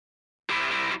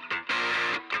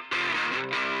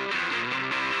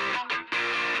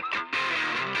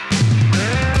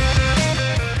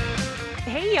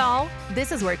Fall,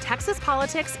 this is where Texas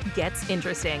politics gets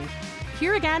interesting.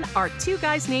 Here again are two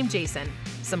guys named Jason,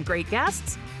 some great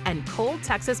guests, and cold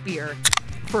Texas beer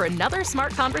for another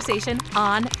smart conversation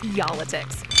on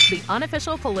Y'all-itics, the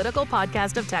unofficial political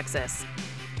podcast of Texas.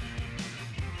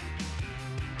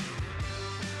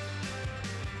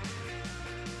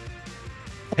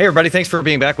 Hey, everybody. Thanks for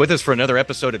being back with us for another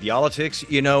episode of Y'all-itics.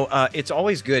 You know, it's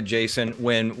always good, Jason,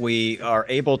 when we are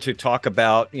able to talk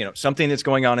about, something that's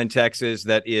going on in Texas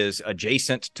that is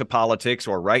adjacent to politics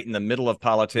or right in the middle of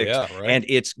politics. Yeah, right. And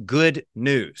it's good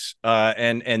news.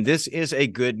 And this is a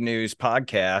good news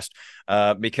podcast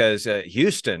because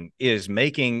Houston is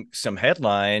making some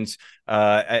headlines.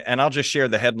 And I'll just share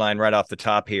the headline right off the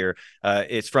top here.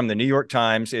 It's from the New York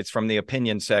Times. It's from the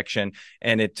opinion section.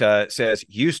 And it says,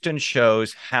 Houston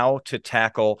shows how to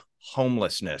tackle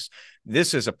homelessness.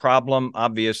 This is a problem,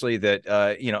 obviously, that,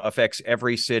 affects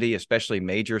every city, especially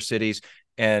major cities.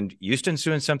 And Houston's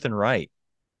doing something right.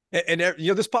 And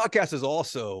this podcast is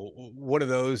also one of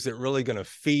those that really going to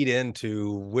feed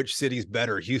into which city's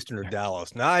better, Houston or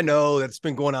Dallas. Now, I know that's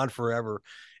been going on forever,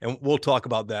 and we'll talk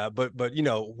about that. But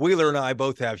Wheeler and I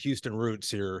both have Houston roots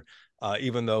here,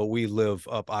 even though we live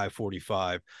up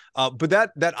I-45. But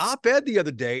that op-ed the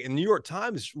other day in the New York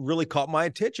Times really caught my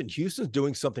attention. Houston's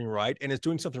doing something right, and it's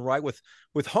doing something right with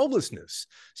homelessness.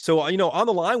 So, on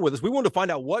the line with us, we wanted to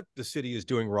find out what the city is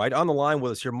doing right. On the line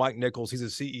with us here, Mike Nichols. He's the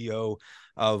CEO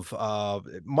of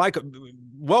Mike.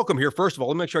 Welcome here. First of all,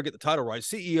 let me make sure I get the title right.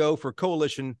 CEO for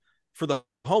Coalition for the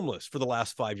Homeless for the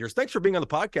last 5 years. Thanks for being on the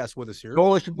podcast with us here.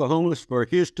 Coalition for Homeless for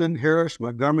Houston, Harris,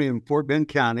 Montgomery, and Fort Bend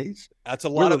counties. That's a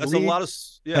lot of that's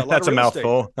a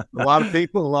mouthful. A lot of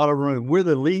people, a lot of room. We're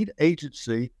the lead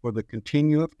agency for the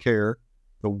Continuum of Care,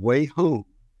 the Way Home,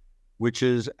 which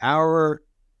is our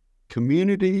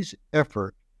community's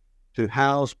effort to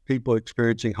house people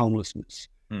experiencing homelessness.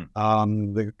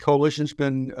 The coalition's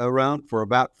been around for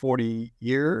about 40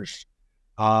 years,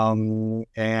 and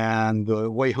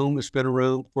the Way Home has been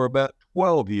around for about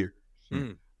 12 years.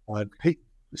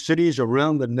 Cities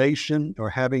around the nation are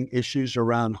having issues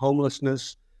around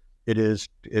homelessness. It is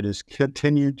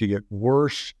continued to get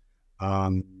worse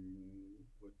with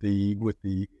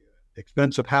the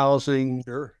expensive housing.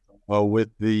 Sure.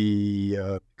 With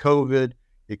the COVID,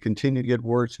 it continued to get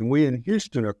worse, and we in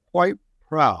Houston are quite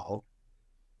proud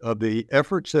of the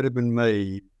efforts that have been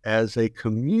made as a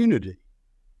community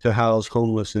to house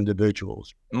homeless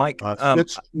individuals. Mike,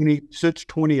 since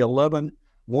 2011,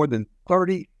 more than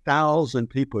 30,000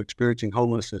 people experiencing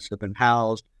homelessness have been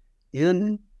housed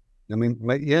in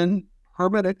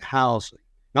permanent housing.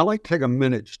 Now, I'd like to take a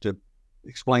minute to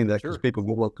explain that because people get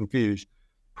a little confused.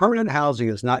 Permanent housing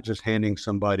is not just handing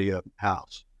somebody a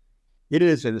house.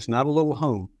 It's not a little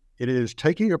home. It is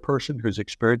taking a person who's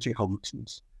experiencing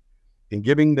homelessness and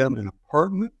giving them an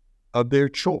apartment of their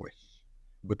choice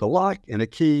with a lock and a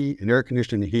key and air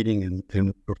conditioning, heating,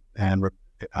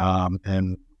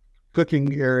 and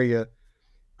cooking area,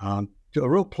 to a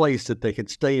real place that they can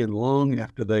stay in long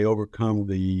after they overcome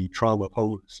the trauma of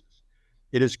homelessness.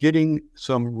 It is getting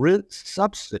some rent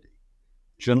subsidy,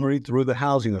 generally through the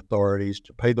housing authorities,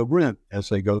 to pay the rent as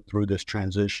they go through this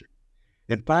transition.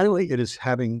 And finally, it is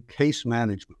having case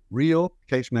management, real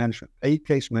case management, paid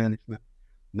case management,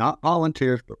 not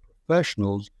volunteers, but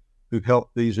professionals who help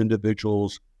these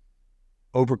individuals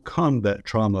overcome that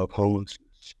trauma of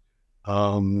homelessness.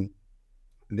 The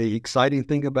exciting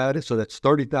thing about it, so that's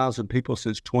 30,000 people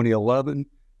since 2011.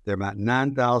 There are about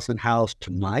 9,000 housed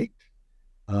tonight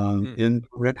in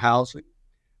rent housing.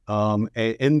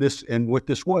 And with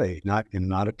this way, not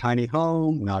a tiny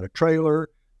home, not a trailer.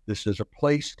 This is a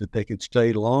place that they can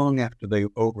stay long after they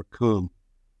overcome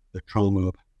the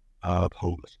trauma of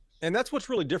homelessness. And that's what's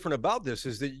really different about this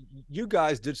is that you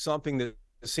guys did something that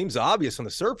seems obvious on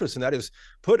the surface, and that is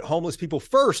put homeless people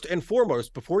first and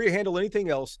foremost. Before you handle anything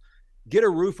else, get a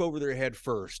roof over their head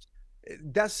first.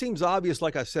 That seems obvious.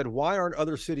 Like I said, why aren't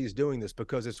other cities doing this?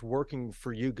 Because it's working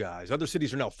for you guys. Other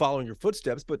cities are now following your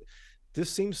footsteps, but this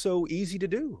seems so easy to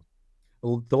do.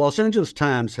 Well, the Los Angeles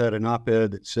Times had an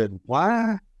op-ed that said,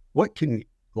 what can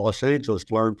Los Angeles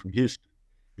learn from Houston?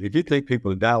 If you think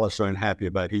people in Dallas are unhappy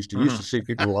about Houston, you used to see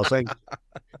people in Los Angeles.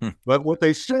 But what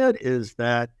they said is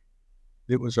that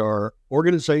it was our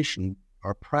organization,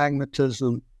 our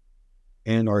pragmatism,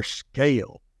 and our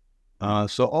scale.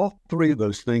 So all three of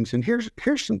those things. And here's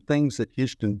some things that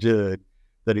Houston did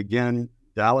that, again,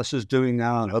 Dallas is doing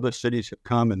now, and other cities have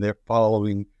come and they're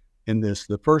following in this.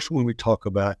 The first one we talk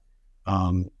about,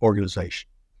 organization.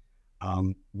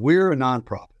 We're a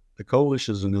nonprofit. The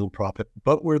coalition is a nonprofit,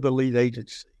 but we're the lead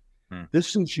agency.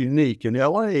 This is unique. In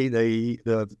LA,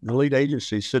 the lead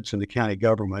agency sits in the county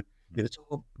government, and it's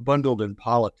all bundled in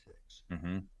politics.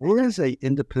 We're as an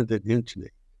independent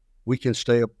entity. We can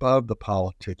stay above the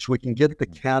politics. We can get the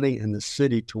county and the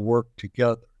city to work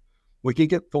together. We can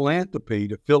get philanthropy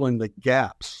to fill in the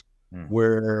gaps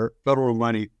where federal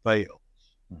money fails.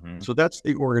 So that's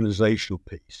the organizational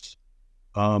piece.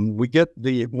 We get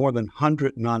the more than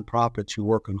 100 nonprofits who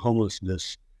work on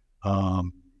homelessness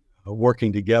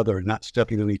working together and not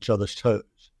stepping on each other's toes.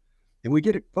 And we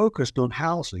get it focused on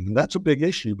housing. And that's a big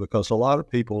issue because a lot of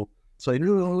people say,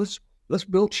 no, let's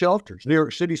build shelters. New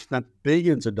York City spent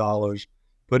billions of dollars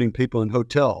putting people in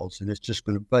hotels, and it's just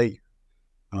been a failure.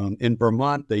 In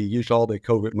Vermont, they used all their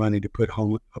COVID money to put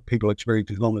people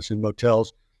experiencing homeless in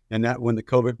motels, and that when the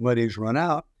COVID money's run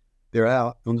out, they're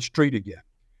out on the street again.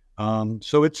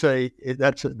 So that's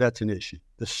an issue.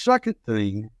 The second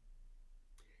thing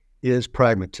is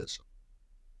pragmatism.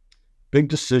 Big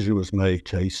decision was made,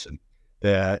 Jason,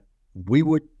 that we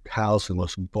would house the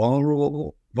most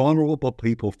vulnerable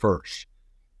people first.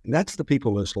 And that's the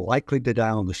people that's likely to die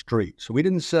on the street. So we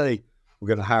didn't say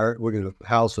we're going to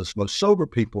house the most sober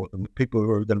people, the people who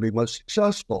are going to be most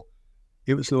successful.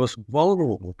 It was the most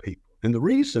vulnerable people. And the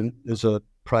reason is a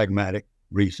pragmatic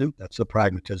reason, that's the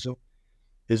pragmatism,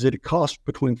 is that it costs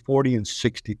between $40,000 and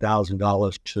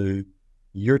 $60,000 to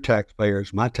your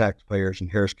taxpayers, my taxpayers in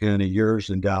Harris County, yours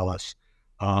in Dallas,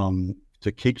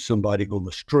 to keep somebody on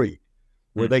the street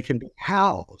where they can be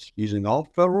housed using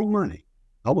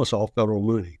almost all federal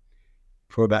money,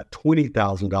 for about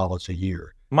 $20,000 a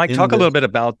year. Mike, talk a little bit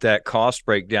about that cost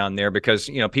breakdown there, because,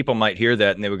 people might hear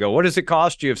that and they would go, what does it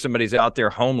cost you if somebody's out there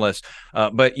homeless?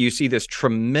 But you see this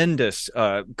tremendous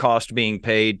cost being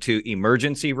paid to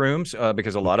emergency rooms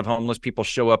because a lot of homeless people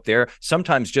show up there,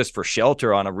 sometimes just for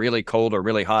shelter on a really cold or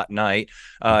really hot night.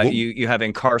 You have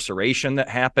incarceration that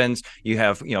happens. You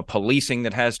have, policing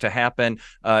that has to happen.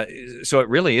 So it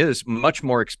really is much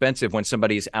more expensive when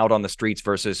somebody's out on the streets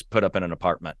versus put up in an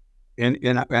apartment.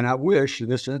 And I wish, and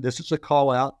this is a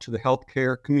call out to the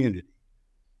healthcare community,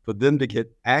 for them to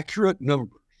get accurate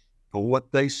numbers on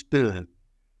what they spend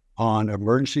on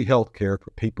emergency healthcare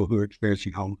for people who are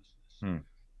experiencing homelessness.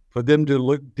 For them to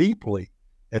look deeply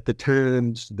at the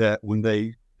times that when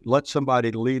they let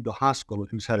somebody leave the hospital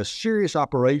who's had a serious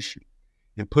operation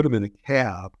and put them in a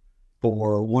cab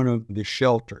for one of the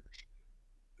shelters.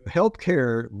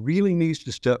 Healthcare really needs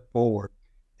to step forward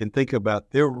and think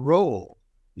about their role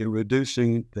in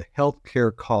reducing the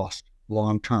healthcare cost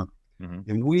long term.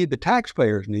 And we, the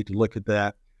taxpayers, need to look at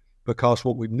that, because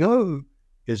what we know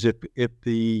is if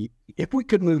we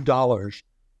could move dollars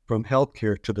from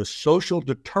healthcare to the social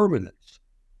determinants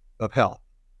of health,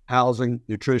 housing,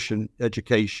 nutrition,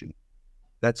 education,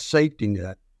 that safety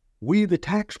net, we, the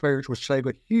taxpayers, would save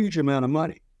a huge amount of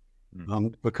money.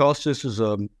 Because this is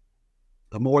a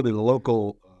more than a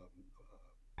local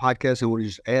podcast, and we'll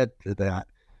just add to that.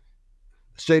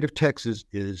 The state of Texas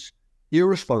is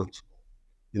irresponsible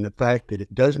in the fact that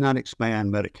it does not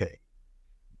expand Medicaid.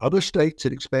 Other states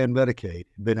that expand Medicaid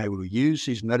have been able to use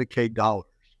these Medicaid dollars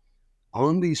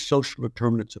on these social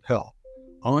determinants of health,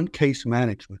 on case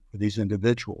management for these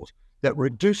individuals that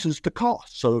reduces the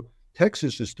cost. So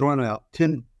Texas is throwing out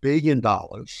 $10 billion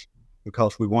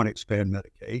because we want to expand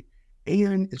Medicaid,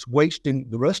 and it's wasting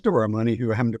the rest of our money who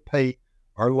are having to pay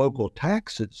our local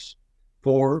taxes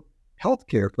for health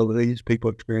care for these people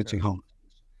experiencing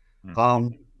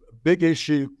homelessness. Big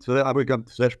issue, so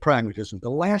that's pragmatism. The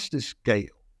last is scale.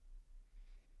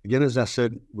 Again, as I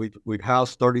said, we've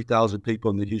housed 30,000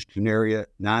 people in the Houston area,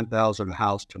 9,000 are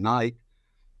housed tonight.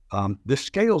 The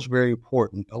scale is very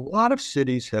important. A lot of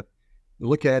cities have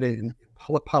look at it, and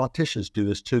politicians do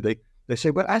this too. They say,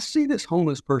 but I see this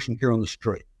homeless person here on the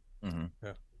street.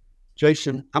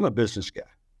 Jason, I'm a business guy.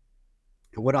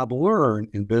 And what I've learned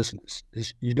in business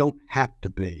is you don't have to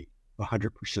be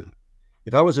 100%.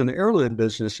 If I was in the airline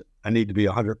business, I need to be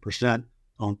 100%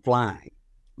 on flying.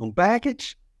 On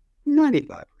baggage,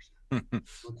 95%. On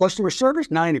customer service,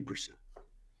 90%.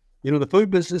 The food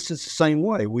business is the same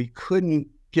way. We couldn't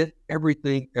get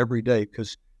everything every day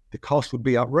because the cost would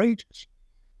be outrageous.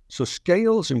 So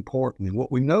scale is important. And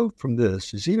what we know from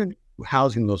this is even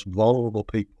housing those vulnerable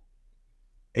people,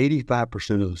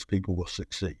 85% of those people will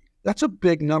succeed. That's a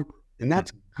big number, and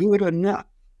that's good enough.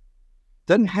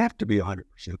 Doesn't have to be 100%.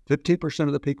 15%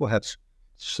 of the people have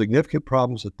significant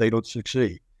problems that they don't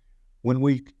succeed. When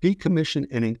we decommission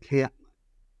an encampment,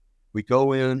 we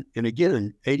go in, and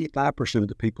again, 85% of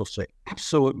the people say,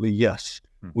 absolutely yes,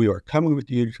 we are coming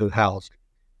with you to housing.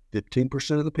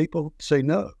 15% of the people say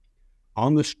no.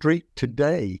 On the street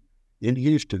today in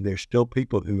Houston, there's still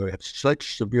people who have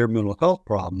such severe mental health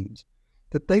problems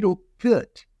that they don't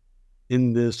fit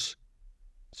in this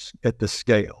at the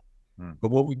scale.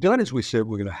 But what we've done is we said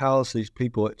we're going to house these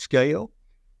people at scale.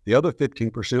 The other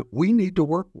 15% we need to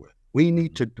work with. We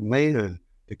need to demand,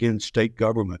 again, state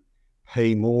government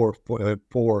pay more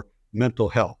for mental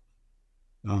health.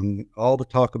 All the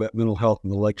talk about mental health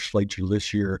in the legislature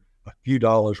this year, a few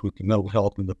dollars with the mental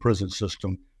health in the prison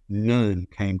system, none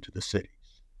came to the cities.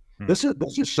 This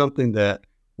is something that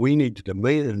we need to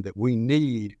demand, that we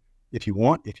need. If you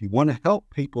want to help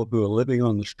people who are living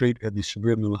on the street have these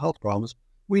severe mental health problems,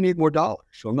 we need more dollars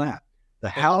on that. The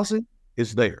housing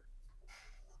is there.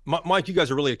 Mike, you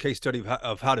guys are really a case study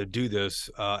of how to do this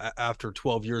after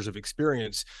 12 years of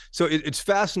experience. So it's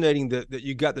fascinating that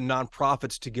you got the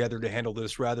nonprofits together to handle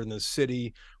this rather than the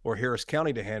city or Harris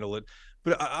County to handle it.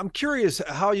 But I'm curious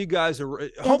how you guys are.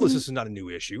 Homelessness is not a new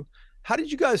issue. How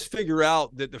did you guys figure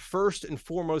out that the first and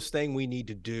foremost thing we need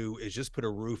to do is just put a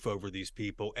roof over these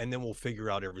people, and then we'll figure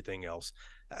out everything else?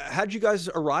 How did you guys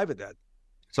arrive at that?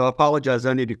 So I apologize.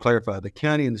 I need to clarify. The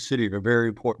county and the city are very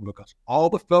important because all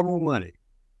the federal money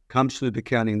comes through the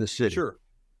county and the city. Sure.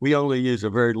 We only use a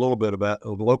very little bit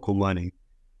of local money.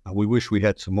 We wish we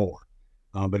had some more,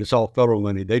 but it's all federal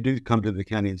money. They do come to the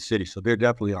county and city, so they're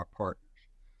definitely our partners.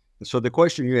 And so the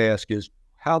question you ask is,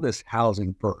 how this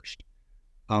housing first?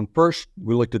 First,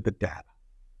 we looked at the data,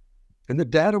 and the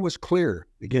data was clear.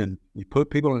 Again, you put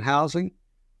people in housing,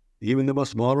 even the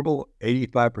most vulnerable,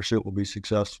 85% will be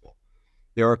successful.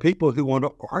 There are people who want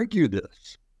to argue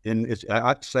this, and it's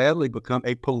sadly become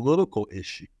a political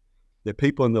issue. The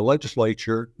people in the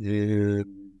legislature who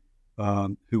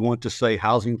want to say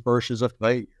housing first is a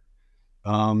failure.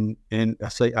 And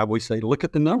we say, look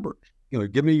at the numbers.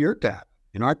 Give me your data.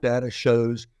 And our data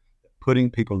shows that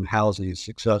putting people in housing is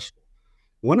successful.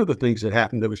 One of the things that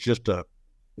happened that was just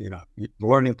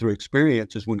learning through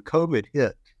experience is when COVID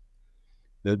hit,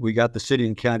 that we got the city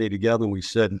and county together and we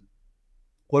said,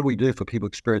 what do we do for people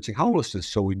experiencing homelessness?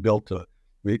 So we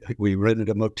we rented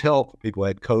a motel for people who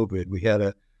had COVID. We had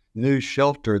a new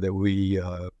shelter that we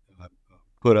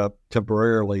put up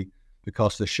temporarily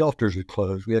because the shelters had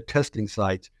closed. We had testing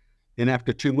sites. And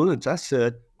after 2 months, I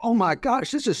said, oh my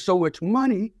gosh, this is so much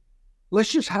money.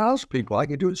 Let's just house people. I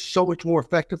can do it so much more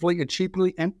effectively and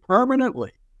cheaply and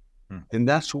permanently. And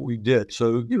that's what we did.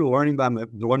 So, learning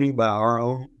by our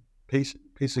own pieces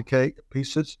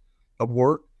of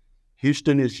work.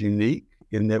 Houston is unique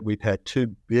in that we've had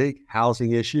two big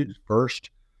housing issues. First,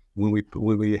 when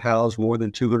we housed more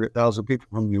than 200,000 people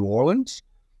from New Orleans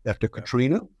after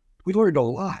Katrina, we learned a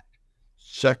lot.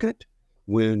 Second,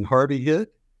 when Harvey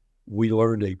hit, we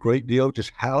learned a great deal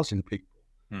just housing people.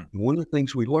 And one of the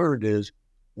things we learned is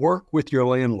work with your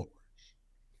landlords.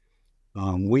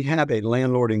 We have a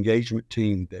landlord engagement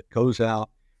team that goes out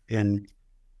and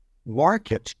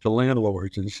markets to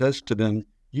landlords and says to them,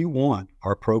 you want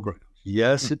our programs.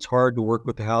 Yes, it's hard to work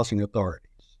with the housing authorities.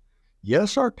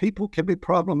 Yes, our people can be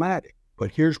problematic,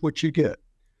 but here's what you get.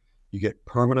 You get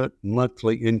permanent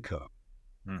monthly income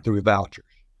through vouchers.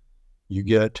 You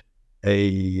get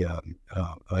a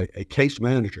case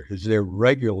manager who's there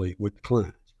regularly with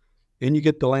clients. And you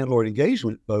get the landlord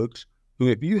engagement folks who,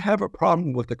 if you have a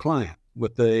problem with the client,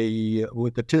 with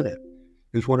the tenant,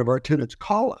 who's one of our tenants,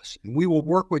 call us and we will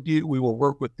work with you. We will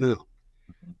work with them.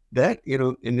 That,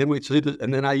 and then we see this,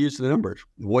 and then I use the numbers.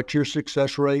 What's your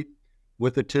success rate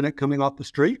with a tenant coming off the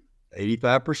street?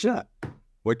 85%.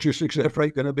 What's your success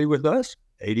rate going to be with us?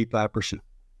 85%.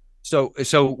 So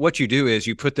what you do is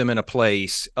you put them in a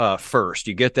place first.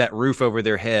 You get that roof over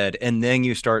their head, and then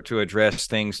you start to address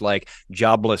things like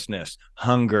joblessness,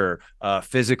 hunger,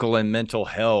 physical and mental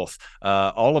health,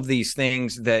 all of these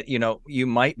things that, you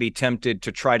might be tempted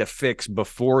to try to fix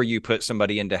before you put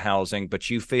somebody into housing,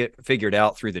 but you figured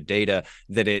out through the data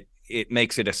that it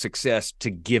makes it a success to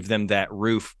give them that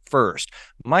roof first.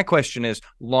 My question is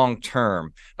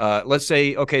long-term. Let's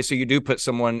say, okay, so you do put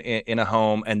someone in a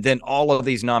home, and then all of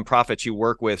these nonprofits you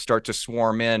work with start to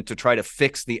swarm in to try to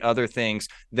fix the other things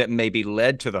that maybe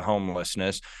led to the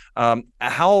homelessness.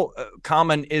 How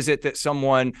common is it that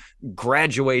someone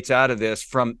graduates out of this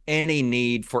from any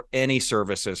need for any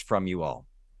services from you all?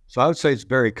 So I would say it's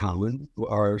very common.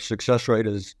 Our success rate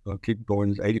is, keep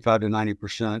going, is 85 to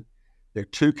 90%. There are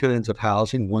two kinds of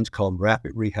housing. One's called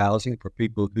rapid rehousing for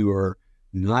people who are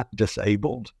not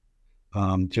disabled.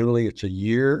 Generally, it's a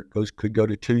year. Could go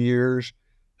to 2 years.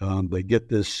 They get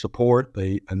this support.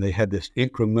 They have this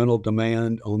incremental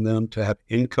demand on them to have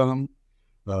income.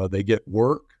 They get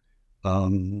work.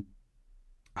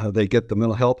 They get the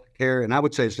mental health care. And I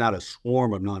would say it's not a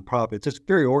swarm of nonprofits. It's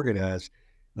very organized.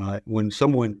 When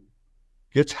someone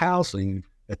gets housing,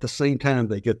 at the same time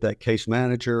they get that case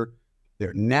manager.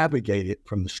 They're navigated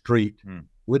from the street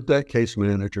with that case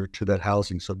manager to that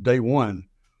housing. So day one,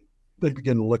 they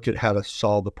begin to look at how to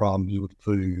solve the problems with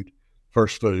food,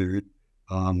 first food.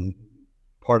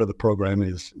 Part of the program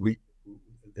is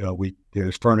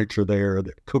there's furniture there,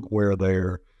 there's cookware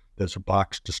there, there's a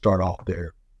box to start off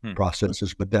their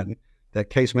processes, but then that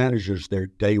case manager's there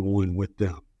day one with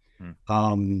them.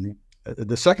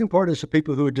 The second part is the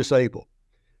people who are disabled.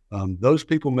 Those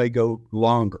people may go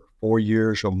longer, 4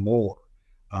 years or more.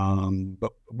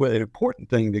 But an important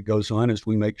thing that goes on is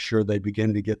we make sure they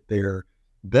begin to get their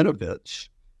benefits,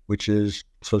 which is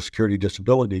Social Security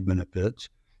disability benefits.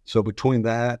 So between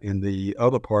that and the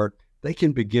other part, they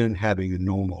can begin having a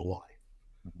normal life,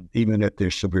 even if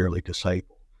they're severely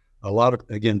disabled.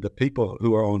 The people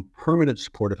who are on permanent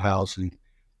supportive housing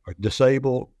are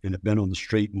disabled and have been on the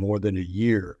street more than a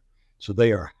year. So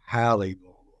they are highly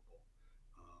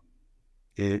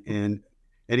vulnerable.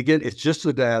 And again, it's just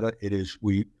the data. It is,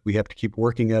 we have to keep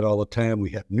working at all the time.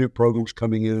 We have new programs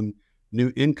coming in,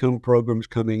 new income programs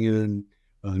coming in,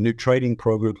 new trading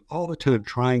programs, all the time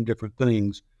trying different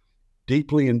things.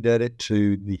 Deeply indebted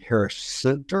to the Harris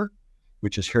Center,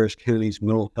 which is Harris County's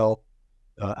mental health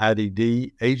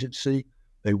IDD agency.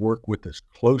 They work with us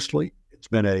closely. It's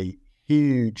been a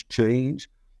huge change.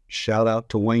 Shout out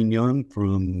to Wayne Young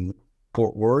from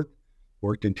Fort Worth,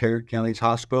 worked in Tarrant County's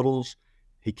hospitals.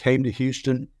 He came to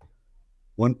Houston.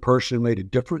 One person made a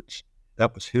difference.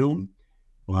 That was him.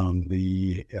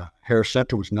 The Harris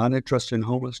Center was not interested in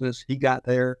homelessness. He got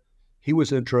there. He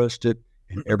was interested,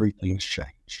 and everything's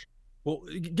changed. Well,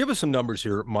 give us some numbers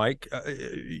here, Mike.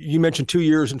 You mentioned 2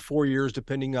 years and 4 years,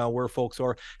 depending on where folks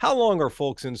are. How long are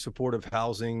folks in supportive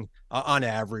housing on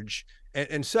average?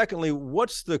 And secondly,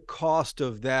 what's the cost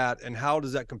of that, and how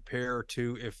does that compare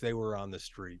to if they were on the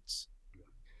streets?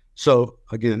 So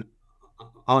again,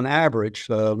 on average,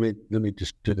 let me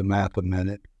just do the math a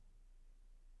minute.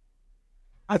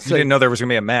 You didn't know there was going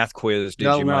to be a math quiz, did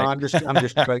you, Mike? No, I'm just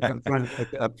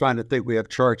trying to think. We have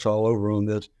charts all over on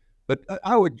this, but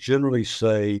I would generally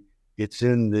say it's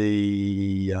in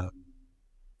the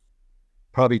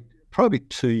probably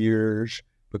 2 years,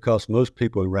 because most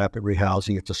people in rapid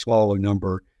rehousing, it's a smaller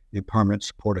number in permanent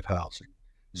supportive housing.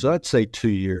 So I'd say 2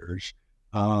 years.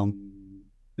 And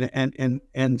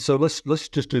so let's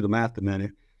just do the math a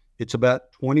minute. It's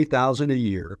about $20,000 a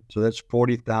year, so that's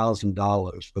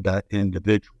 $40,000 for that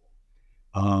individual.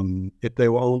 If they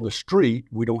were on the street,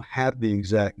 we don't have the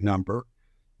exact number,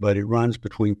 but it runs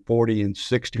between $40,000 and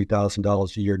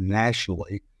 $60,000 a year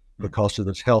nationally because of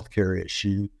this healthcare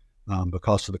issue,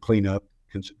 because of the cleanup.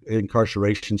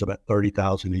 Incarceration's about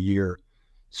 $30,000 a year,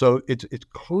 so it's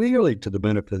clearly to the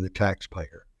benefit of the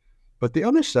taxpayer. But the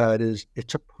other side is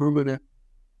it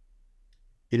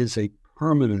is a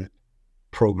permanent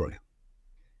program.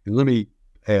 And let me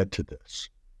add to this.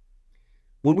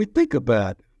 When we think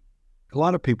about, a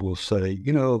lot of people will say,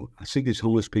 I see these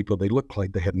homeless people, they look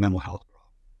like they have mental health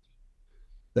problems.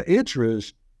 The answer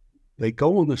is they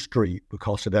go on the street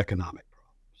because of economic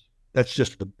problems. That's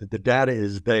just the data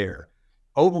is there.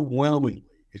 Overwhelmingly,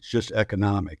 it's just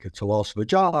economic. It's a loss of a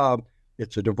job,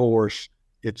 it's a divorce,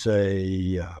 it's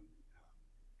a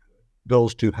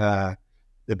bills too high,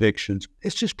 evictions.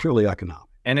 It's just purely economic.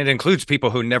 And it includes people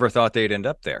who never thought they'd end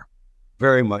up there.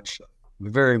 Very much so.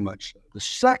 Very much so. The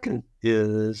second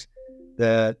is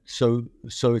that, so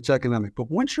it's economic. But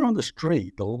once you're on the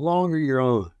street, the longer you're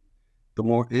on, the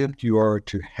more apt you are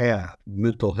to have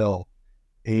mental health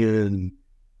and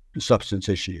substance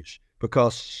issues.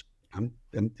 Because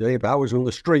if I was on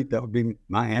the street, that would be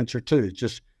my answer too. It's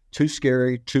just too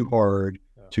scary, too hard,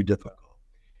 too difficult.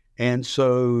 And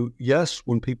so, yes,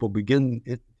 when people begin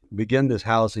this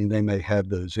housing, they may have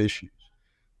those issues.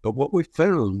 But what we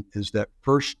found is that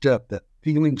first step, that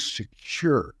feeling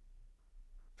secure,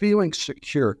 feeling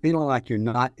like you're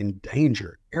not in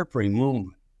danger every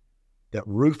moment, that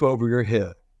roof over your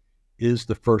head is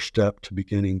the first step to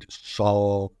beginning to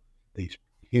solve these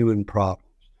human problems.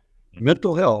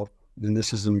 Mental health, and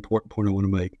this is an important point I want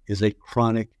to make, is a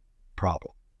chronic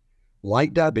problem.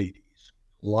 Like diabetes,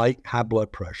 like high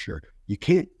blood pressure, you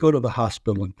can't go to the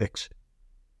hospital and fix it.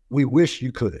 We wish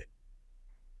you could.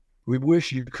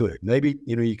 Maybe,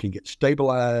 you can get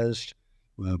stabilized.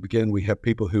 Again, we have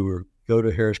people who go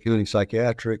to Harris County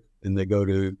Psychiatric, and they go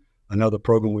to another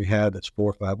program we have that's 4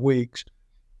 or 5 weeks.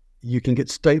 You can get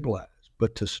stabilized.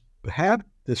 But to have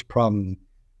this problem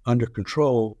under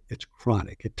control, it's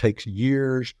chronic. It takes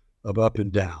years of up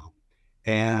and down.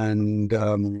 And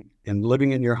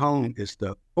living in your home is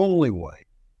the only way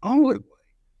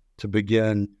to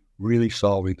begin really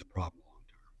solving the problem.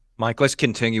 Mike, let's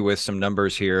continue with some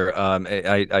numbers here.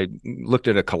 I looked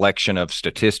at a collection of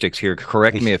statistics here.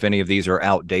 Correct me if any of these are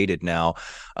outdated now.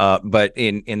 But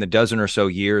in the dozen or so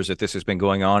years that this has been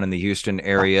going on in the Houston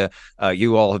area,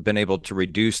 you all have been able to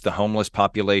reduce the homeless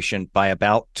population by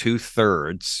about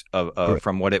 2/3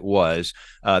 from what it was.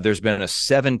 There's been a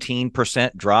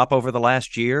 17% drop over the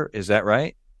last year. Is that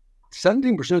right?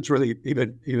 17% is really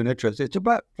even interesting. It's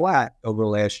about flat over the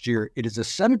last year. It is a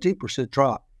 17%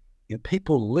 drop in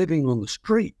people living on the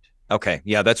street. Okay.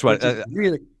 Yeah, that's what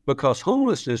really, because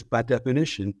homelessness by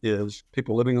definition is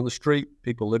people living on the street,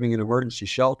 people living in emergency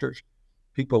shelters,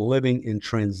 people living in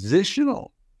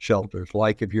transitional shelters,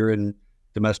 like if you're in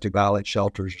domestic violence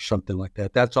shelters or something like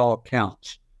that. That's all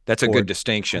counts. That's a good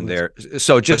distinction there.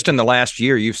 So just in the last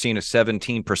year, you've seen a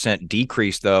 17%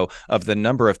 decrease, though, of the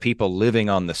number of people living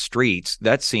on the streets.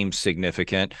 That seems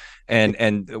significant.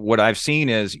 And what I've seen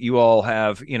is you all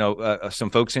have,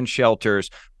 some folks in shelters.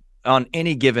 On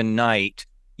any given night,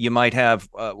 you might have,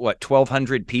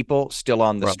 1,200 people still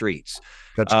on the streets.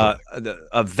 That's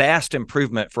a vast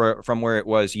improvement from where it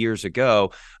was years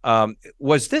ago.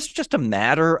 Was this just a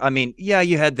matter? I mean, yeah,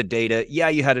 you had the data. Yeah,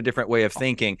 you had a different way of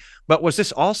thinking. But was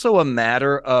this also a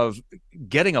matter of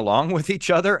getting along with each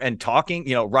other and talking,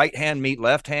 right hand meet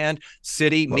left hand,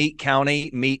 city meet county,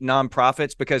 meet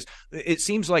nonprofits? Because it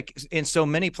seems like in so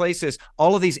many places,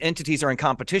 all of these entities are in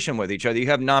competition with each other. You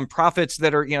have nonprofits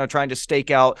that are, trying to stake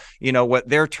out, what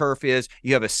their turf is.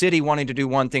 You have a city wanting to do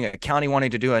one thing, a county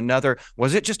wanting to do another.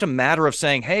 Was it just a matter of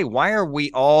saying, hey, why are we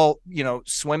all,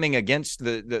 swimming against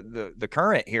the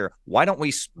current here? Why don't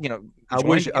we, I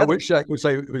wish I could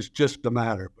say it was just a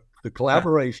matter. But the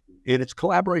collaboration, and it's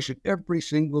collaboration every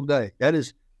single day. That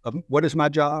is, what is my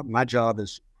job? My job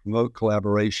is to promote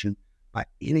collaboration by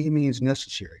any means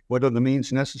necessary. What are the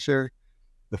means necessary?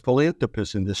 The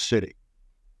philanthropists in this city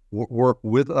work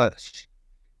with us.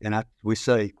 And we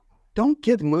say, don't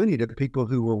give money to people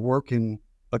who are working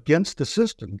against the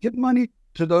system. Give money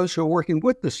to those who are working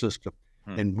with the system.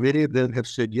 And many of them have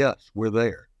said, yes, we're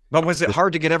there. But was it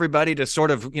hard to get everybody to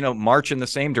sort of, march in the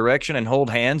same direction and hold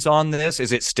hands on this?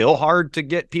 Is it still hard to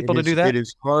get people to do that? It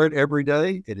is hard every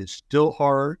day. It is still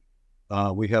hard.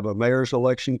 We have a mayor's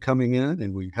election coming in,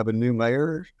 and we have a new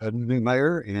mayor,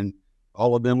 and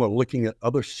all of them are looking at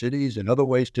other cities and other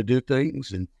ways to do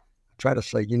things. And I try to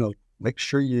say, make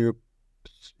sure you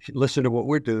listen to what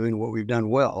we're doing, what we've done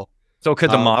well. So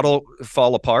could the model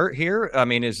fall apart here? I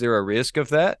mean, is there a risk of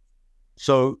that?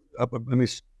 So let me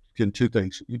get two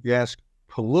things. You ask,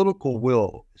 political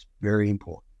will is very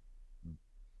important.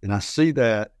 And I see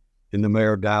that in the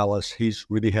mayor of Dallas. He's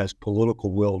really has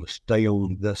political will to stay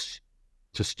on this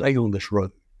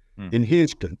road. In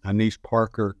Houston, Anise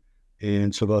Parker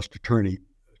and Sylvester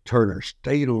Turner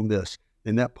stayed on this,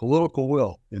 and that political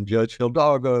will, and Judge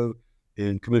Hidalgo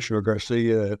and Commissioner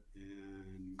Garcia and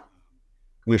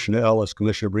Commissioner Ellis,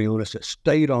 Commissioner Briones, that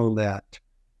stayed on that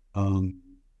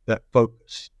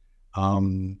focus.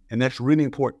 And that's really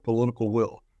important, political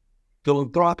will.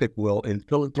 Philanthropic will and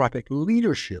philanthropic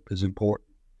leadership is important.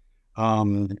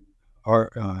 The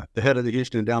head of the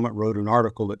Houston Endowment wrote an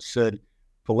article that said,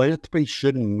 philanthropy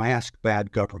shouldn't mask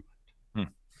bad government.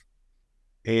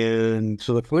 And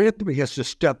so the philanthropy has to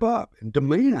step up and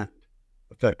demand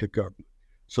effective government.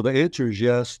 So the answer is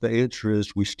yes. The answer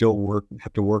is we still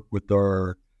have to work with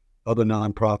our other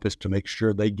nonprofits to make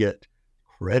sure they get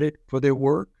credit for their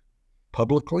work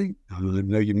publicly. I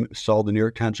know you saw the New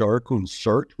York Times article on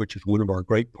CERT, which is one of our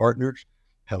great partners,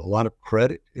 had a lot of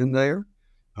credit in there.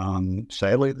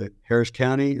 Sadly, the Harris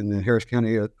County and the Harris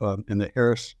County and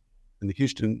the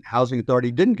Houston Housing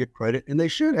Authority didn't get credit, and they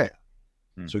should have.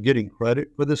 So getting credit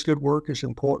for this good work is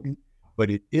important, but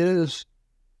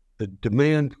the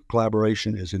demand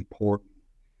collaboration is important.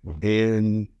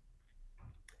 And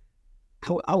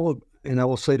I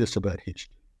will say this about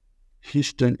Houston.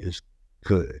 Houston is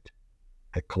good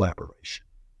at collaboration.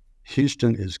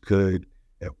 Houston is good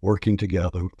at working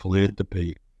together,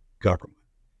 philanthropy, government.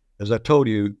 As I told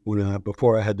you,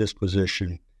 before I had this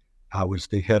position, I was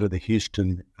the head of the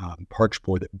Houston Parks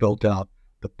Board that built out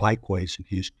the bikeways in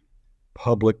Houston,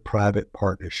 public-private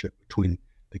partnership between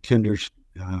the Kinders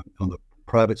on the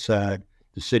private side,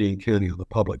 the city and county on the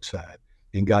public side,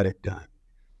 and got it done.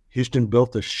 Houston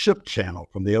built a ship channel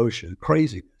from the ocean,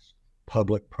 craziness,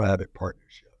 public-private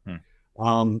partnership.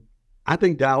 I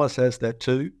think Dallas has that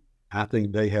too. I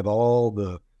think they have all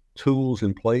the tools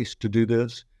in place to do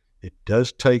this. It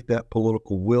does take that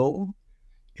political will,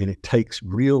 and it takes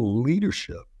real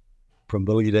leadership from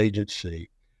the lead agency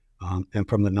and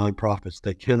from the nonprofits.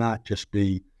 They cannot just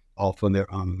be off on their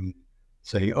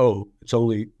saying, oh, it's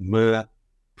only my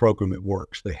program that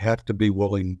works. They have to be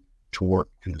willing to work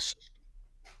in the system.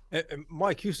 And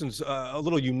Mike, Houston's a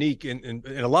little unique in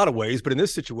a lot of ways, but in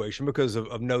this situation, because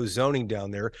of no zoning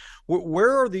down there,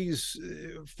 where are these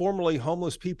formerly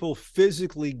homeless people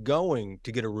physically going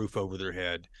to get a roof over their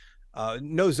head?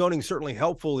 No zoning is certainly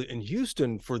helpful in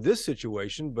Houston for this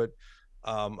situation, but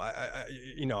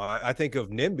I think of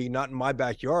NIMBY, not in my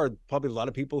backyard. Probably a lot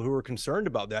of people who are concerned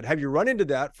about that. Have you run into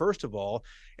that, first of all?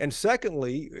 And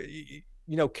secondly,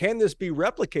 can this be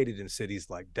replicated in cities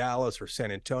like Dallas or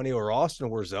San Antonio or Austin,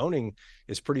 where zoning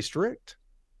is pretty strict?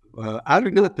 I do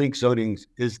not think zoning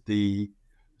is the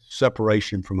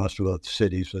separation from us with other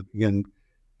cities. Again,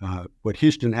 what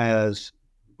Houston has,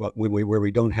 where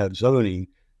we don't have zoning,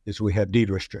 is we have deed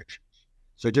restrictions.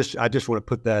 So I just want to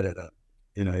put that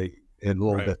in a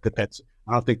little Right. bit.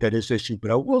 I don't think that is an issue,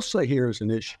 but I will say here is an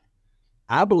issue.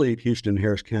 I believe Houston and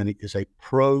Harris County is a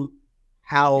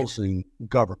pro-housing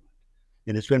government,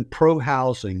 and it's been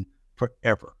pro-housing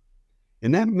forever.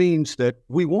 And that means that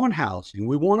we want housing,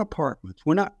 we want apartments.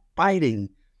 We're not fighting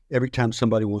every time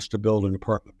somebody wants to build an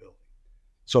apartment building.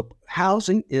 So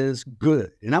housing is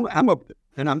good, and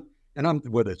I'm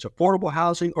whether it's affordable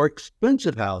housing or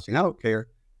expensive housing, I don't care.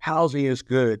 Housing is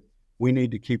good. We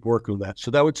need to keep working on that.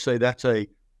 So I would say that's a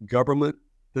government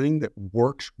thing that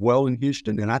works well in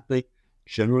Houston, and I think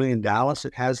generally in Dallas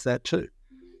it has that too.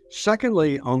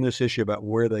 Secondly, on this issue about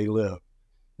where they live,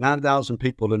 9,000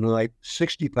 people tonight,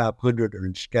 6,500 are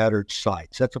in scattered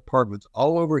sites. That's apartments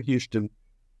all over Houston.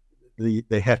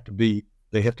 They have to meet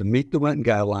the rent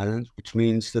guidelines, which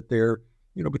means that they're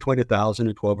between $1,000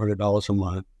 and $1,200 a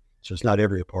month. So it's not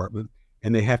every apartment,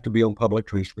 and they have to be on public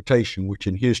transportation, which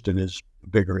in Houston is a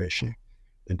bigger issue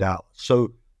than Dallas.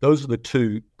 So those are the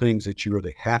two things that you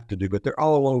really have to do, but they're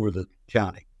all over the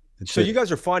county. So you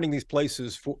guys are finding these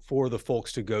places for the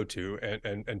folks to go to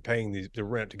and paying the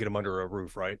rent to get them under a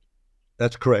roof, right?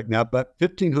 That's correct. Now, about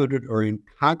 1,500 are in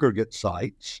congregate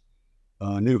sites.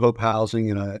 New Hope Housing,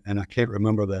 and I can't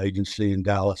remember the agency in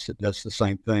Dallas that does the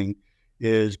same thing,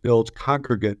 builds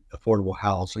congregate affordable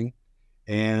housing,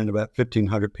 and about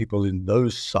 1,500 people in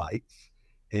those sites.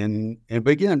 And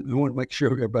again, we want to make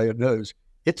sure everybody knows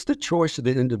it's the choice of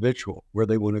the individual where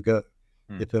they want to go.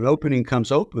 If an opening comes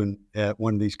open at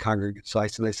one of these congregate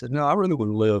sites and they said, no, I really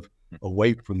want to live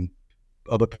away from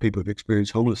other people who've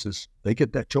experienced homelessness, they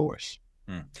get that choice.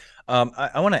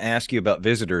 I want to ask you about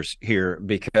visitors here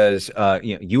because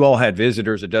you all had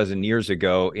visitors a dozen years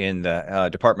ago in the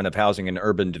Department of Housing and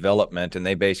Urban Development, and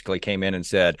they basically came in and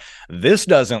said, this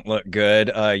doesn't look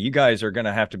good. You guys are going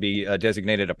to have to be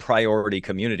designated a priority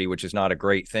community, which is not a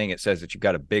great thing. It says that you've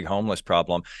got a big homeless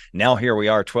problem. Now here we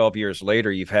are 12 years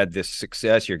later. You've had this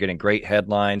success. You're getting great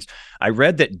headlines. I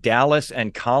read that Dallas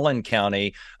and Collin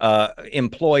County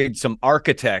employed some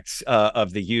architects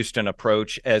of the Houston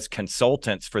approach as consultants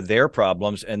for their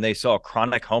problems, and they saw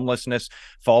chronic homelessness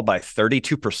fall by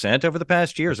 32% over the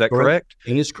past year. Is that correct?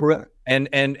 It is correct. And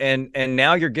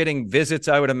now you're getting visits,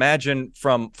 I would imagine,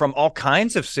 from all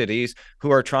kinds of cities who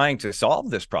are trying to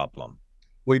solve this problem.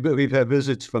 We've had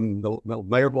visits from the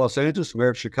mayor of Los Angeles, the mayor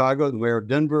of Chicago, the mayor of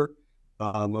Denver.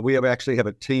 We actually have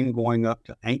a team going up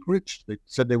to Anchorage. They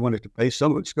said they wanted to pay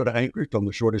some of us to go to Anchorage on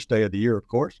the shortest day of the year, of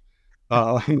course.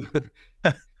 Well,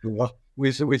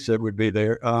 we said we'd be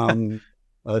there.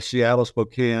 Seattle,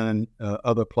 Spokane,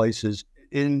 other places.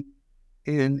 And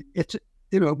it's,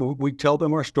 we tell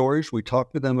them our stories. We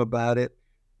talk to them about it.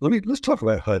 Let's talk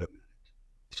about HUD a minute.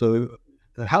 So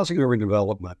the Housing and Urban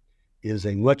Development is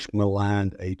a much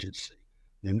maligned agency.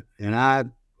 And I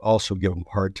also give them a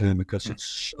hard time because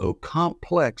it's so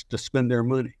complex to spend their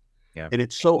money. Yeah. And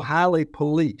it's so highly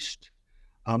policed.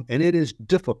 And it is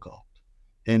difficult.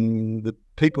 And the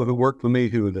people who work for me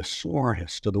who are the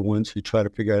smartest are the ones who try to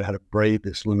figure out how to brave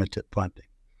this limited funding.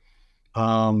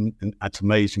 And that's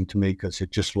amazing to me because it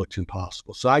just looks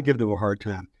impossible. So I give them a hard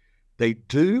time. They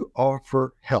do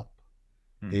offer help,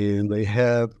 and they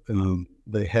have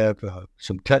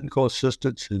some technical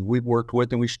assistants who we've worked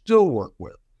with and we still work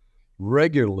with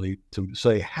regularly to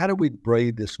say, how do we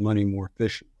brave this money more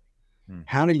efficiently?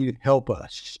 How do you help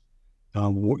us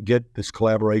get this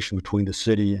collaboration between the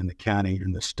city and the county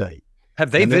and the state?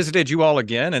 Have they visited you all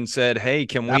again and said, hey,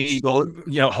 can we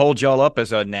hold y'all up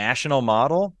as a national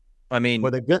model? I mean,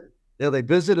 well, they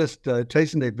visit us,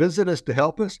 Jason. They visit us to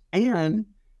help us, and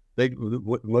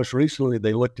most recently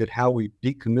they looked at how we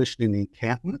decommissioning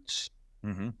encampments,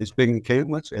 these big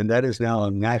encampments, and that is now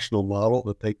a national model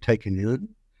that they've taken in.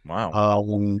 Wow.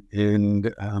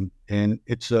 And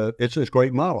it's a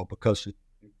great model because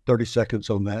 30 seconds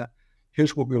on that.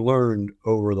 Here's what we learned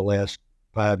over the last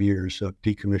 5 years of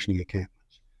decommissioning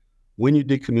encampments. When you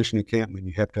decommission an encampment,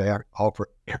 you have to offer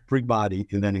everybody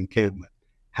in that encampment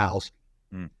housing.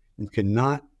 Mm. You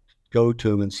cannot go to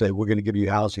them and say, we're going to give you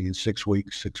housing in 6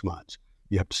 weeks, 6 months.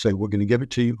 You have to say, we're going to give it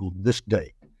to you on this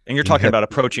date. And you're talking about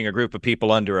approaching a group of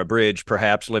people under a bridge,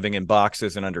 perhaps living in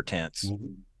boxes and under tents.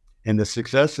 Mm-hmm. And the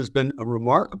success has been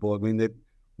remarkable. I mean, the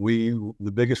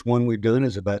biggest one we've done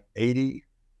is about 80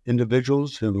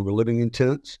 individuals who were living in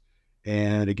tents.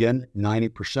 And again,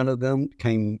 90% of them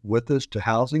came with us to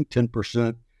housing.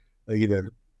 10%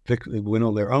 either went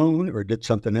on their own or did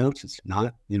something else. It's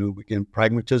not, again,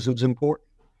 pragmatism is important.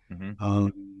 Mm-hmm.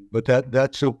 But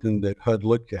that's something that HUD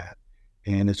looked at,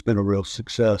 and it's been a real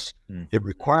success. Mm. It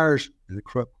requires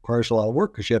a lot of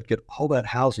work because you have to get all that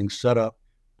housing set up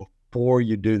before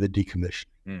you do the decommissioning.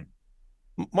 Mm.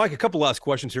 Mike, a couple last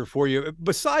questions here for you.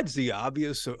 Besides the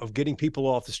obvious of getting people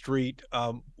off the street,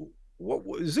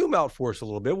 zoom out for us a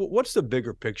little bit. What's the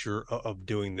bigger picture of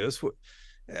doing this?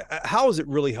 How is it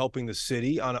really helping the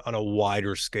city on a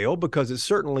wider scale? Because it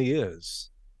certainly is.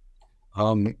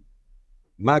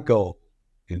 My goal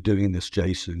in doing this,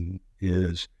 Jason,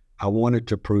 is I wanted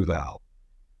to prove out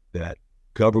that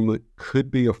government could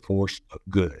be a force of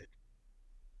good,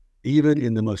 even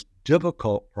in the most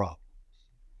difficult problems.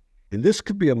 And this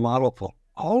could be a model for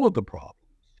all of the problems,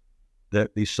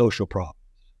 these social problems.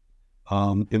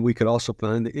 And we could also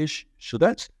find the issue. So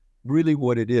that's really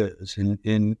what it is. And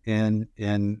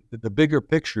the bigger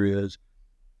picture is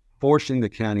forcing the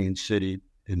county and city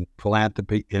and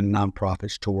philanthropy and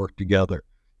nonprofits to work together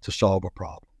to solve a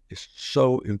problem. It's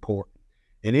so important.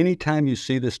 And anytime you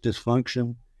see this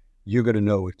dysfunction, you're going to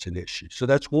know it's an issue. So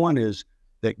that's one, is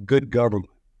that good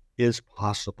government is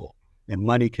possible and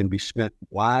money can be spent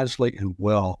wisely and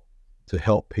well to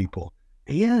help people.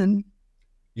 And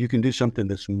you can do something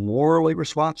that's morally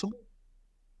responsible.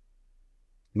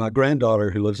 My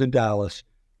granddaughter, who lives in Dallas,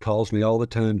 calls me all the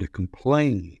time to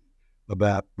complain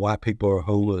about why people are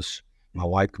homeless. My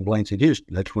wife complains in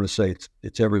Houston. I just want to say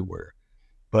it's everywhere.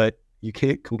 But you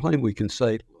can't complain. We can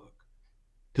say, look,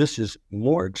 this is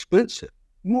more expensive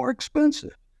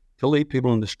to leave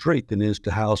people on the street than it is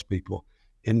to house people.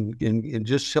 And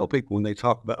just tell people when they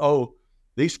talk about,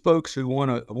 these folks who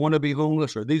want to be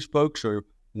homeless, or these folks are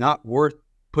not worth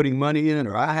putting money in,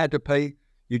 or I had to pay.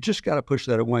 You just got to push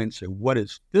that away and say, what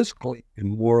is fiscally and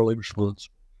morally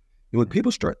responsible? And when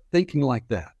people start thinking like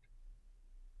that,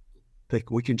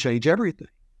 we can change everything.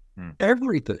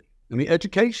 Everything. I mean,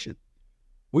 education.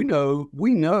 We know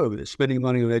that spending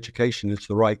money on education is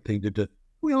the right thing to do.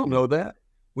 We all know that.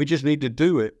 We just need to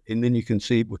do it, and then you can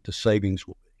see what the savings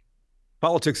will be.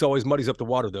 Politics always muddies up the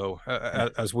water, though,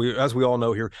 as we all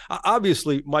know here.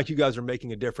 Obviously, Mike, you guys are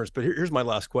making a difference. But here's my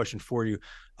last question for you.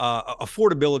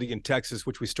 Affordability in Texas,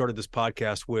 which we started this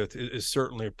podcast with, is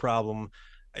certainly a problem.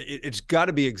 It's got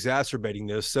to be exacerbating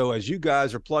this. So as you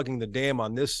guys are plugging the dam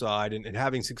on this side and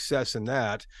having success in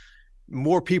that,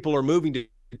 more people are moving to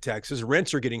Texas.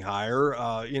 Rents are getting higher.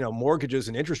 Mortgages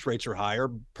and interest rates are higher.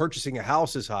 Purchasing a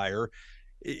house is higher.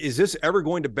 Is this ever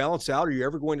going to balance out? Are you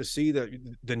ever going to see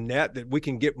the net that we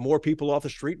can get more people off the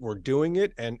street and we're doing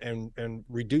it and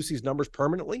reduce these numbers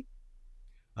permanently?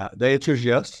 The answer is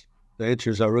yes. The answer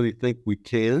is I really think we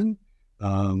can.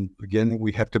 Again,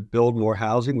 we have to build more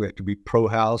housing. We have to be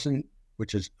pro-housing,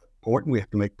 which is important. We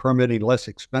have to make permitting less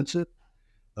expensive.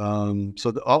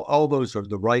 So all those are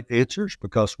the right answers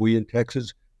because we in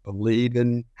Texas believe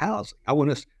in housing. I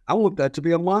want that to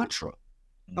be a mantra.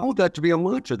 I want that to be a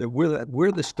mantra that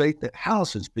we're the state that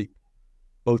houses people,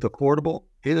 both affordable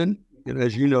and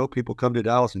as you know, people come to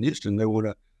Dallas and Houston.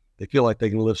 They feel like they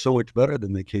can live so much better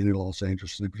than they can in Los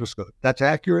Angeles and San Francisco. That's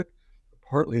accurate.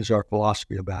 Partly is our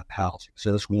philosophy about housing.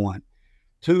 So that's one.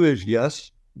 Two is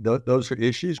yes, those are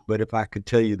issues. But if I could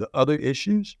tell you the other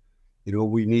issues,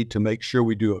 we need to make sure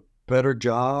we do a better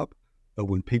job of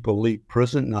when people leave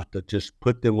prison, not to just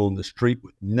put them on the street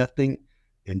with nothing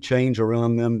and change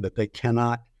around them that they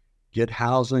cannot get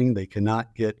housing, they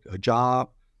cannot get a job.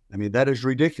 I mean, that is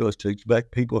ridiculous to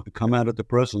expect people to come out of the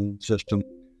prison system.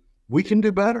 We can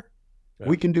do better. Yeah.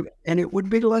 We can do, and it would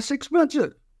be less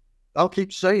expensive. I'll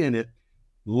keep saying it.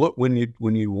 Look, when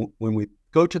we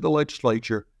go to the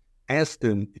legislature, ask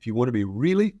them if you want to be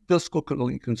really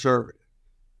fiscally conservative,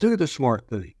 do the smart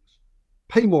things,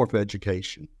 pay more for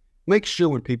education, make sure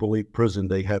when people leave prison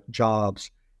they have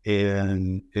jobs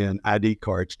and ID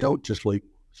cards. Don't just leave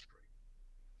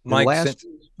on the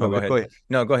street. Mike, go ahead.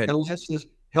 No, go ahead. And last is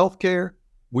healthcare.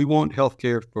 We want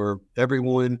healthcare for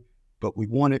everyone, but we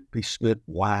want it to be spent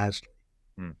wisely.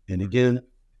 And again,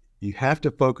 you have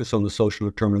to focus on the social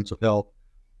determinants of health,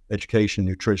 education,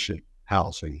 nutrition,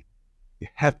 housing. You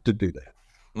have to do that.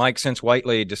 Mike, since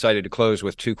Whiteley decided to close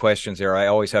with 2 questions there, I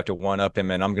always have to one-up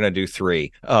him, and I'm going to do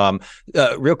 3.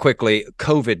 Real quickly,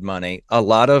 COVID money. A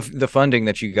lot of the funding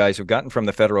that you guys have gotten from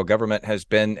the federal government has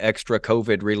been extra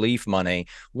COVID relief money.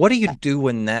 What do you do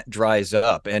when that dries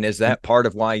up? And is that part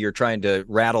of why you're trying to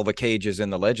rattle the cages in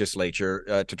the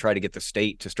legislature to try to get the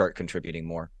state to start contributing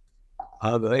more?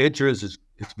 The answer is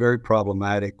it's very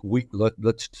problematic.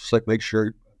 Let's make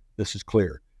sure this is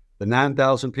clear. The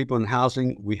 9,000 people in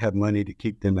housing, we have money to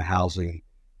keep them in housing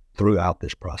throughout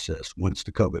this process. Once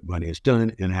the COVID money is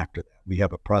done, and after that, we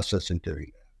have a process in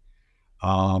doing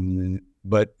that.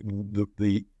 But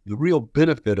the real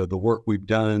benefit of the work we've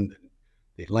done,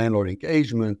 the landlord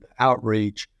engagement, the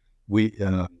outreach,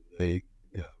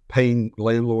 paying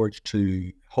landlords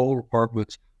to hold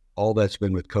apartments, all that's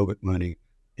been with COVID money.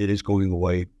 It is going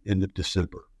away end of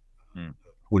December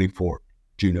 24,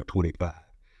 June of 25.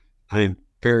 I am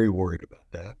very worried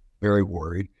about that, very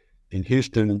worried. In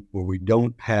Houston, where we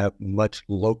don't have much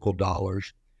local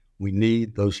dollars, we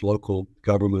need those local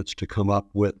governments to come up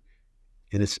with,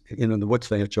 and it's, what's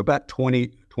the answer? About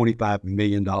 $25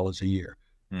 million a year.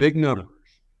 Big numbers,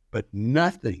 but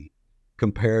nothing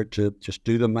compared to, just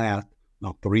do the math,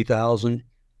 3,000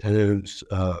 times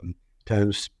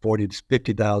 40 to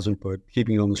 50,000 for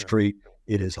keeping on the street.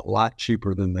 It is a lot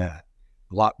cheaper than that.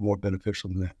 A lot more beneficial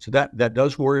than that. So that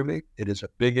does worry me. It is a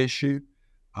big issue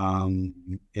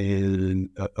and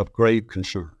of grave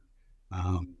concern.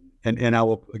 And I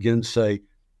will again say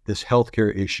this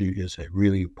healthcare issue is a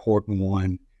really important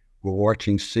one. We're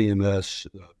watching CMS,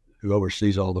 who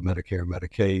oversees all the Medicare and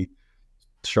Medicaid,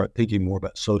 start thinking more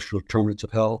about social determinants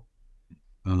of health.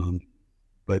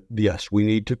 But yes, we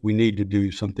need to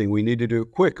do something. We need to do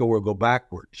it quick, or we'll go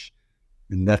backwards,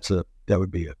 and that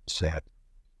would be a sad.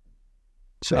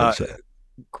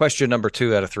 Question number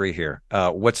 2 out of 3 here.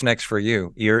 What's next for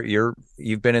you?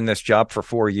 You've been in this job for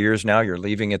 4 years now. You're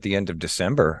leaving at the end of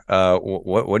December.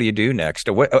 What do you do next?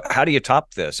 How do you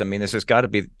top this? I mean, this has got to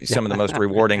be some of the most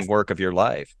rewarding work of your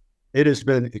life. It has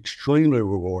been extremely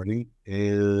rewarding,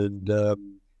 and a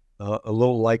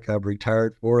little like I've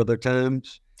retired 4 other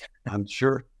times. I'm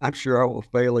sure I will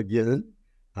fail again.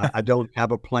 I don't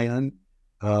have a plan.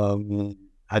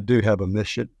 I do have a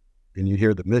mission. And you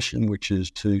hear the mission, which is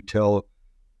to tell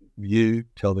the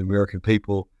American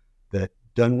people that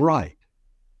done right,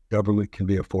 government can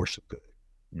be a force of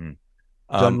good.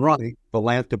 Done right,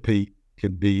 philanthropy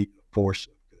can be a force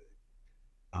of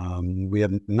good. We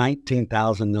have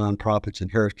 19,000 nonprofits in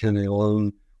Harris County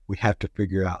alone. We have to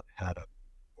figure out how to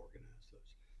organize those.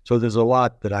 So there's a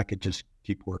lot that I could just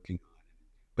keep working on.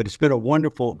 But it's been one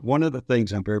of the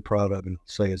things I'm very proud of, and I'll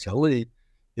say as I leave,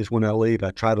 is when I leave,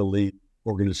 I try to lead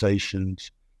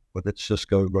organizations, whether it's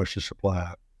Cisco, Russia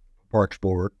Supply, Parks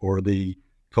Board, or the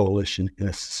coalition, in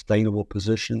a sustainable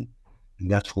position, and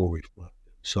that's where we've left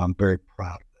it. So I'm very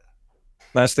proud of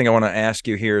that. Last thing I want to ask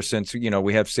you here, since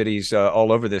we have cities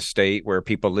all over this state where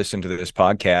people listen to this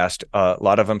podcast, a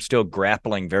lot of them still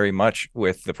grappling very much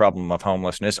with the problem of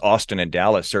homelessness. Austin and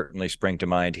Dallas certainly spring to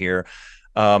mind here.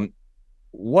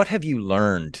 What have you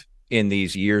learned in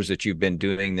these years that you've been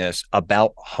doing this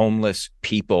about homeless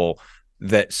people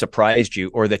that surprised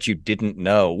you or that you didn't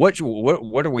know? What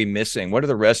are we missing? What do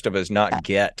the rest of us not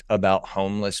get about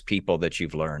homeless people that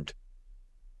you've learned?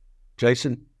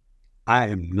 Jason, I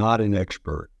am not an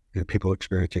expert in people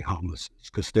experiencing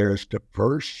homelessness because they're as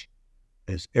diverse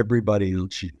as everybody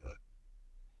else you know.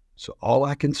 So all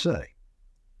I can say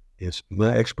is my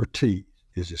expertise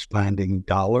is finding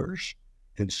dollars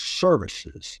and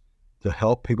services to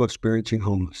help people experiencing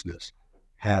homelessness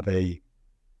have a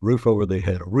roof over their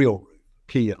head, a real roof,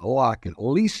 key, a lock, and a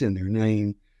lease in their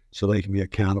name so they can be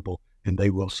accountable and they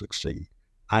will succeed.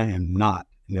 I am not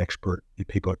an expert in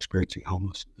people experiencing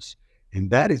homelessness. And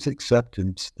that is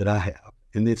acceptance that I have.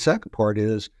 And the second part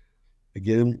is,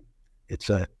 again, it's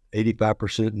a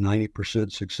 85%,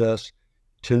 90% success.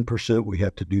 10%, we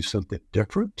have to do something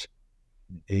different.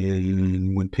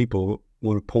 And when people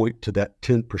want to point to that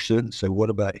 10% and say, what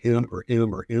about him or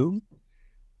him or him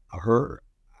or her?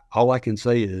 All I can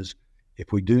say is,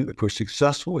 if we're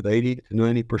successful with 80 to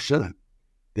 90%,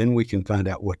 then we can find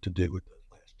out what to do with those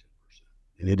last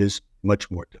 10%. And it is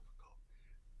much more difficult.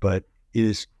 But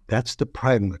that's the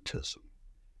pragmatism.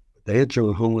 The answer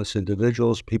on homeless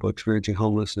individuals, people experiencing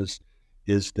homelessness,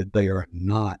 is that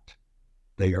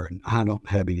I don't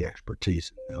have any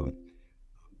expertise in them.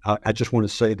 I just want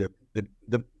to say that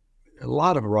a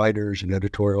lot of writers and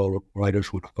editorial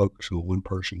writers want to focus on one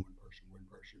person.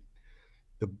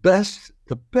 The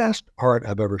best art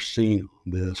I've ever seen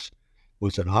on this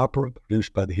was an opera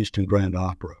produced by the Houston Grand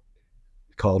Opera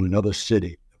called Another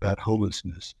City, about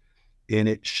homelessness. And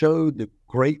it showed the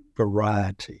great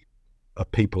variety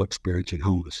of people experiencing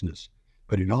homelessness,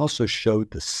 but it also showed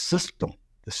the system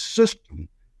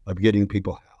of getting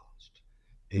people housed.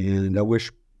 And I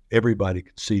wish everybody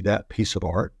could see that piece of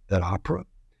art, that opera.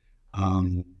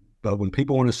 But when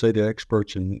people want to say they're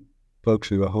experts in folks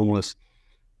who are homeless,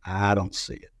 I don't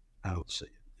see it.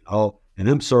 And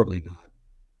I'm certainly not.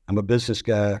 I'm a business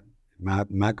guy.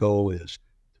 My goal is to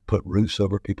put roofs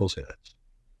over people's heads.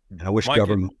 And I wish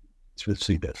government would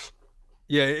see this.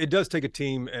 Yeah, it does take a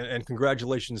team, and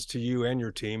congratulations to you and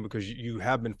your team, because you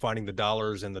have been finding the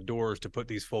dollars and the doors to put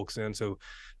these folks in. So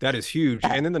that is huge.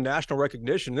 And then the national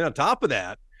recognition. Then on top of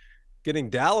that, getting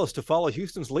Dallas to follow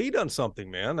Houston's lead on something,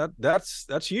 man,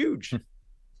 that's huge.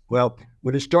 Well,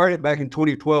 when it started back in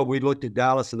 2012, we looked at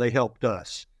Dallas and they helped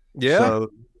us. Yeah. So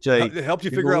Jay, it helped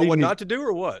you figure out what not to do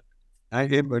or what? I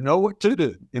didn't know what to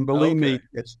do. And believe me,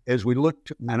 as we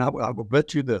looked, and I will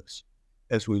bet you this,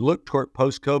 as we look toward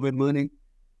post-COVID money,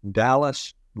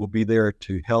 Dallas will be there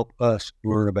to help us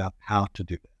learn about how to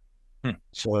do that.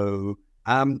 So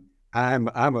I'm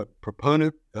a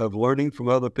proponent of learning from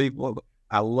other people.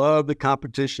 I love the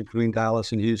competition between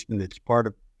Dallas and Houston. It's part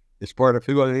of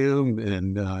who I am,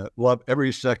 and love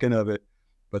every second of it.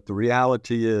 But the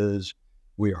reality is,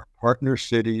 we are partner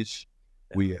cities.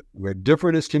 We're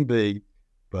different as can be,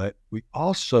 but we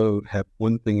also have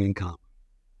one thing in common.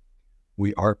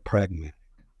 We are pragmatic.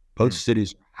 Both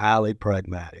cities are highly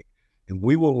pragmatic, and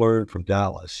we will learn from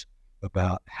Dallas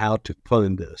about how to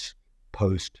fund this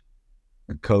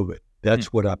post-COVID.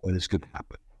 That's what I bet is going to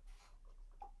happen.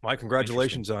 Mike,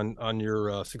 congratulations on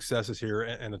your successes here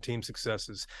and the team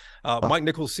successes. Mike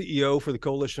Nichols, CEO for the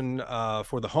Coalition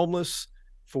for the Homeless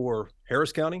for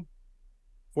Harris County,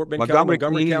 Fort Bend County,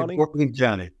 Montgomery County, Fort Bend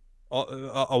County.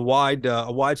 A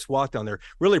wide swath down there.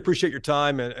 Really appreciate your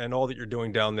time and all that you're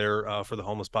doing down there for the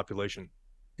homeless population.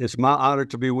 It's my honor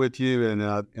to be with you,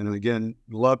 and again,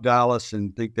 love Dallas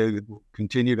and think they will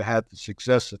continue to have the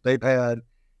success that they've had,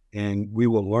 and we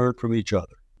will learn from each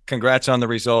other. Congrats on the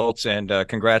results, and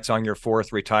congrats on your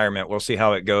 4th retirement. We'll see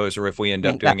how it goes, or if we end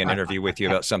up doing an interview with you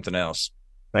about something else.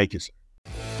 Thank you, sir.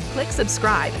 Click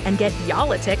subscribe and get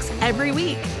Y'all-itics every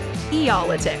week.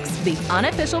 Y'all-itics, the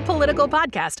unofficial political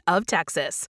podcast of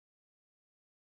Texas.